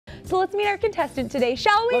So let's meet our contestant today,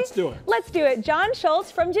 shall we? Let's do it. Let's do it. John Schultz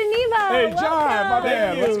from Geneva. Hey, John, my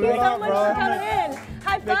man. Thank you so much bro? for coming in.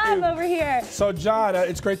 High five over here. So, John,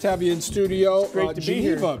 it's great to have you in studio. Great to be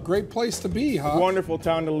Geneva, here. great place to be, huh? Wonderful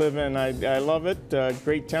town to live in. I love it.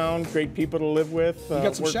 Great town, great people to live with. You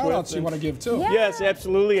got some shout-outs you want to give, too. Yeah. Yes,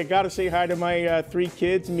 absolutely. I got to say hi to my 3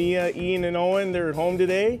 kids, Mia, Ian, and Owen. They're at home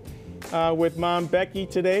today with Mom Becky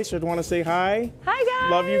today, so I want to say hi. Hi, guys.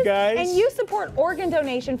 Love you guys. And you support organ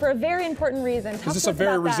donation for a very important reason. Because this is a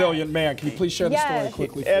very resilient man. Can you please share the story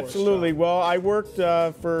quickly for us, Absolutely. John? Well, I worked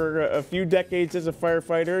for a few decades as a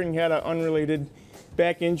firefighter and had an unrelated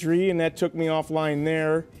back injury, and that took me offline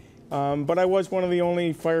there. But I was one of the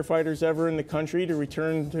only firefighters ever in the country to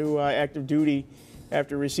return to active duty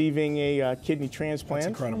after receiving a kidney transplant.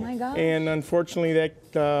 That's incredible. Oh my gosh. And unfortunately,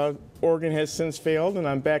 that organ has since failed, and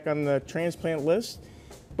I'm back on the transplant list.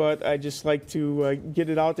 But I just like to get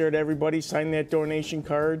it out there to everybody, sign that donation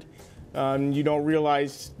card. You don't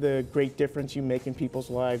realize the great difference you make in people's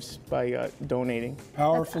lives by donating.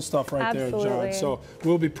 Powerful stuff right there, Absolutely. John. So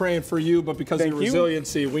we'll be praying for you, but because of your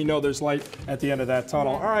resiliency, we know there's light at the end of that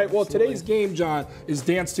tunnel. Yes, all right, well, absolutely. today's game, John, is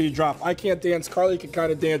dance till you drop. I can't dance. Carly can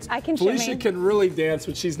kind of dance. I can Felicia shimmy. can really dance,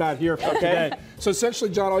 but she's not here for today. So essentially,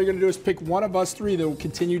 John, all you're going to do is pick one of us 3 that will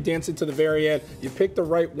continue dancing to the very end. You pick the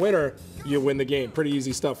right winner, you win the game. Pretty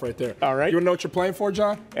easy stuff right there. All right. You want to know what you're playing for,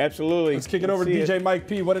 John? Absolutely. Let's kick it over to DJ Mike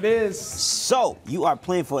P. What it is. So, you are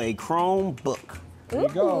playing for a Chromebook. There you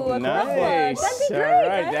go. Ooh, Nice. That'd be great, All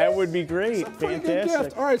right, right? that would be great. Pretty good Fantastic.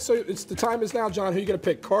 gift. All right, so the time is now, John. Who are you going to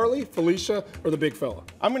pick, Carly, Felicia, or the big fella?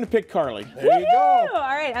 I'm going to pick Carly. There you go. All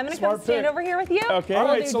right, I'm going to come Smart stand pick. over here with you. Okay. All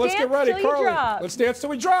We'll right, do so let's get dance ready, till you Carly. drop. Let's dance till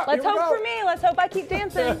we drop. Let's Here we hope go. for me. Let's hope I keep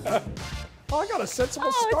dancing. Oh, I got a sensible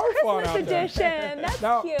Oh, scarf it's on out Christmas there. edition. That's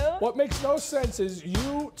Now, cute. what makes no sense is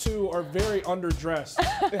you 2 are very underdressed.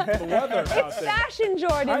 The weather out It's there. fashion,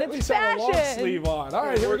 Jordan. I at it's least fashion. have a long sleeve on. All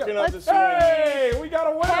right, here we Working go. on the Hey, we got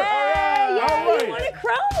a winner. Hey, All yay, right. you won a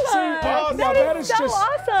Chromebook. Oh, now that is so just,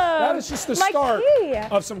 awesome. That is just the Mike start P.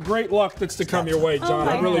 of some great luck that's to come your way, John.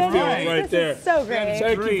 Oh I'm really my feeling goodness, right this there. is so great.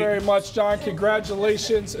 Thank you very much, John.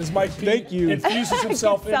 Congratulations as Mike P. Thank you. infuses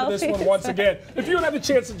himself Good into this one selfies. once again. If you don't have the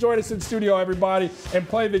chance to join us in studio, everybody, and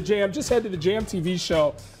play the jam, just head to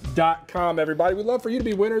thejamtvshow.com, everybody. We'd love for you to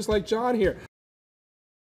be winners like John here.